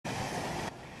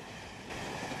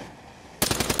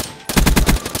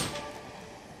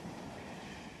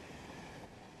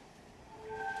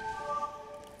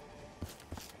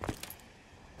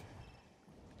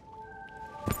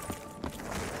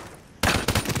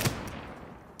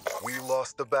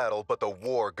lost the battle, but the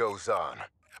war goes on.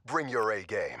 Bring your A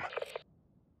game.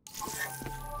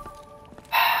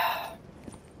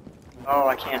 Oh,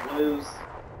 I can't lose.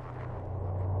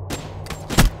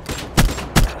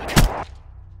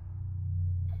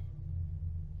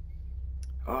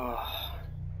 Oh.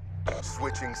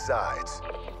 Switching sides.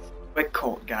 Quick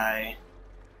Colt guy.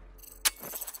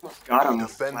 Almost got him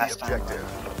Defend the last time. objective.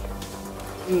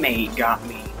 Teammate got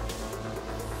me.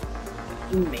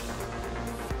 Teammate.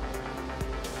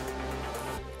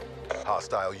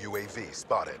 Hostile UAV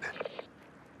spotted.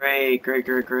 Great.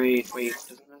 Wait,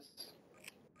 isn't this?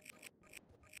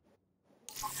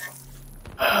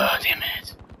 Oh, damn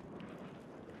it.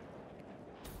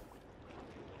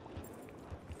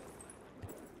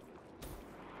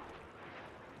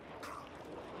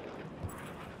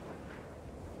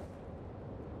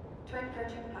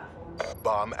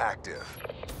 Bomb active.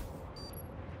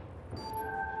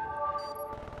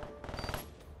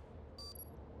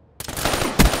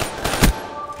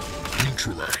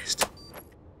 Neutralized.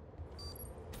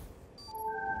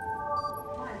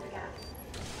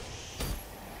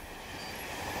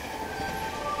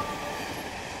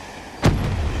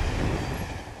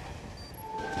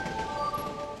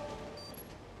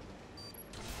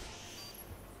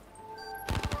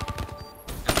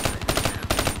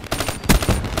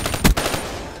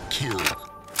 Kill.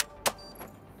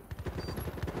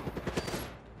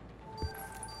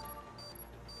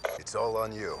 It's all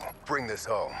on you. Bring this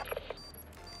home.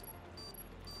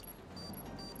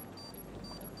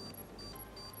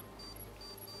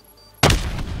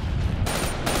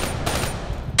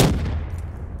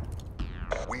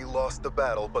 We lost the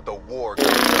battle, but the war goes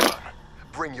on.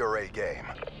 Bring your A game.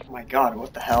 Oh my god,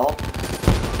 what the hell?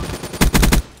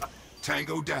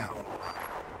 Tango down.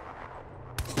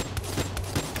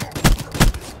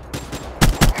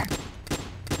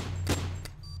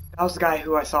 That was the guy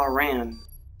who I saw ran.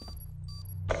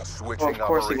 Switching Well, of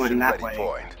course he went in that ready way.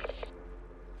 point.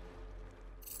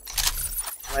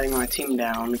 Letting my team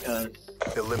down because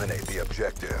Eliminate the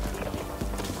objective.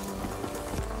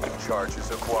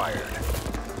 Charges acquired.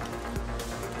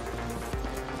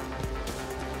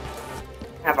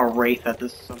 I have a Wraith at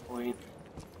this some point.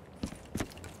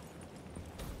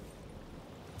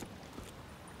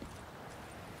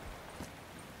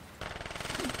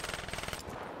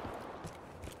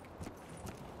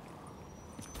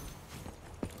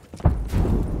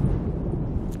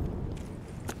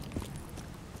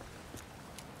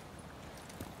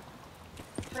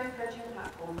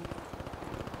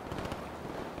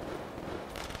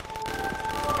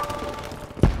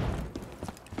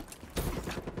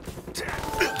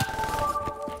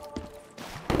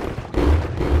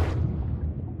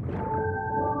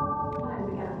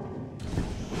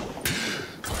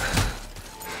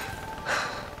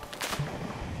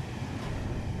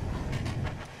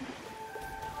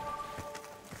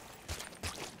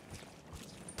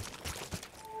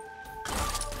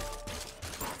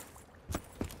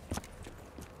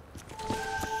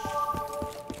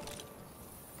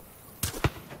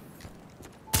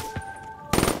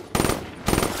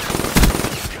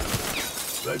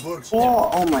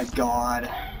 Oh my god.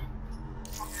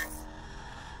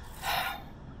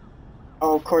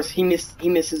 Oh, of course, he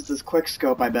misses this quick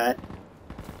scope, I bet.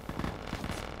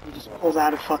 He just pulls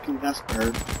out a fucking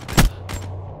Vesper.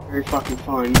 Very fucking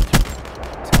fun.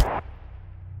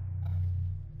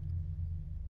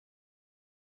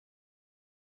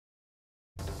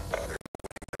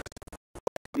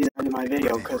 Be the end of my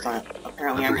video, because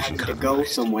apparently I'm having to go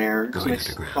somewhere, because my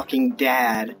fucking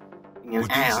dad being an With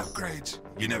these ass. upgrades,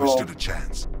 you never stood a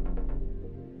chance.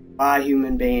 Bye,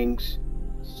 human beings.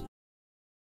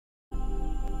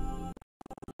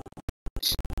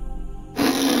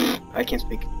 I can't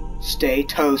speak. Stay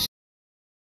toast.